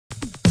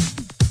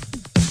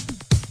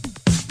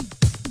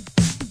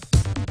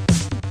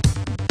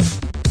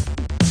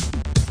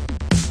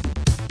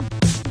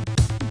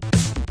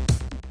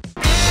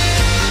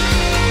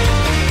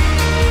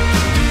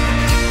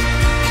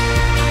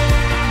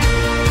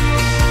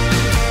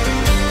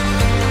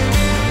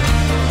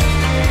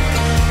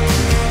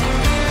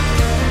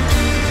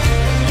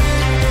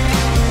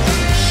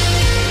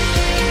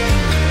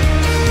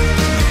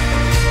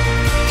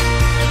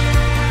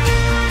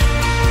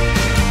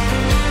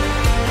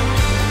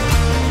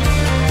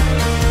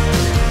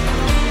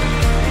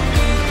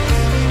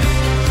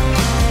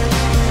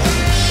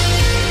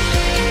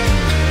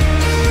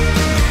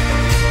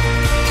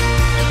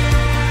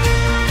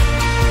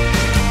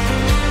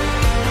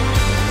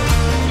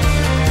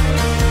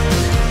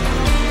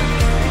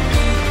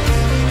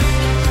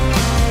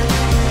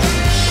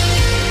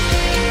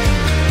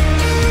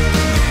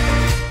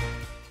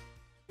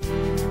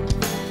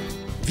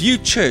View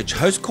Church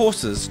hosts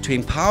courses to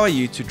empower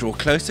you to draw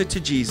closer to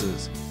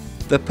Jesus.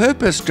 The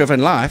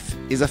Purpose-Driven Life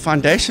is a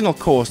foundational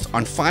course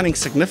on finding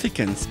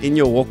significance in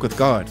your walk with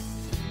God.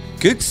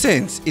 Good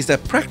Sense is a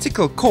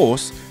practical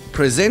course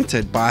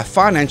presented by a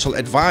financial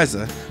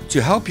advisor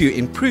to help you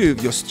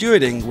improve your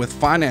stewarding with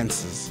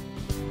finances.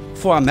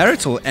 For our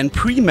marital and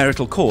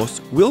premarital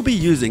course, we'll be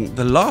using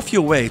the Laugh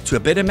Your Way to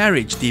a Better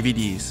Marriage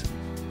DVDs.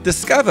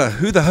 Discover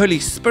who the Holy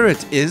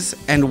Spirit is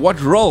and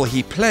what role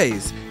He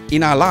plays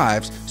in our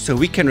lives so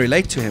we can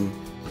relate to Him.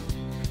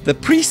 The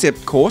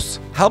Precept course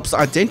helps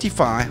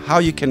identify how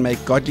you can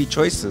make godly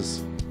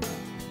choices.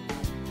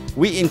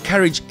 We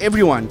encourage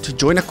everyone to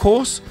join a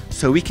course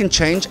so we can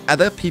change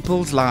other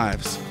people's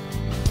lives.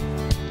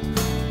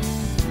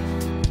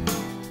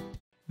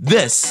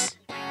 This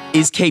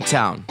is Cape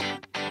Town.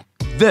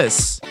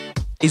 This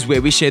is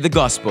where we share the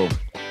gospel.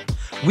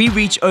 We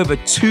reach over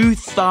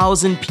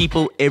 2,000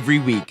 people every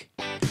week.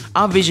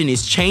 Our vision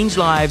is change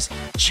lives,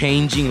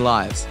 changing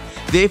lives.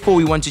 Therefore,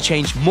 we want to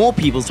change more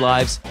people's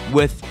lives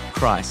with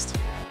Christ.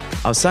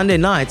 Our Sunday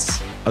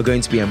nights are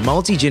going to be a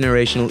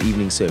multi-generational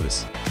evening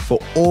service for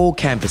all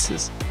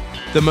campuses.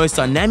 The most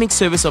dynamic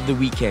service of the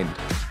weekend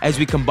as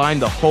we combine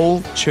the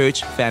whole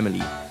church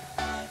family.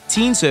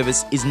 Teen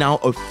service is now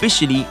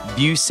officially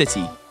View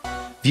City.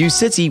 View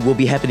City will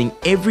be happening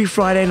every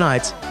Friday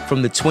night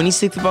from the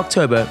 26th of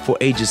October for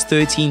ages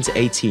 13 to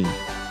 18.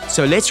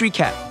 So let's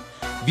recap.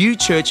 View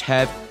Church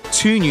have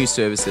 2 new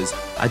services.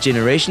 Our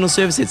generational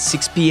service at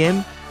 6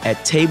 p.m.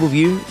 at Table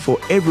View for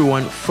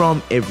everyone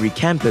from every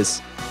campus,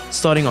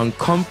 starting on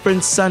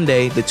Conference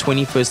Sunday, the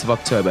 21st of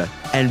October.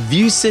 And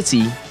View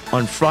City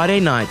on Friday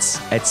nights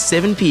at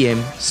 7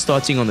 p.m.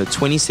 starting on the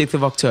 26th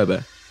of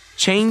October.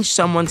 Change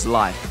someone's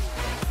life.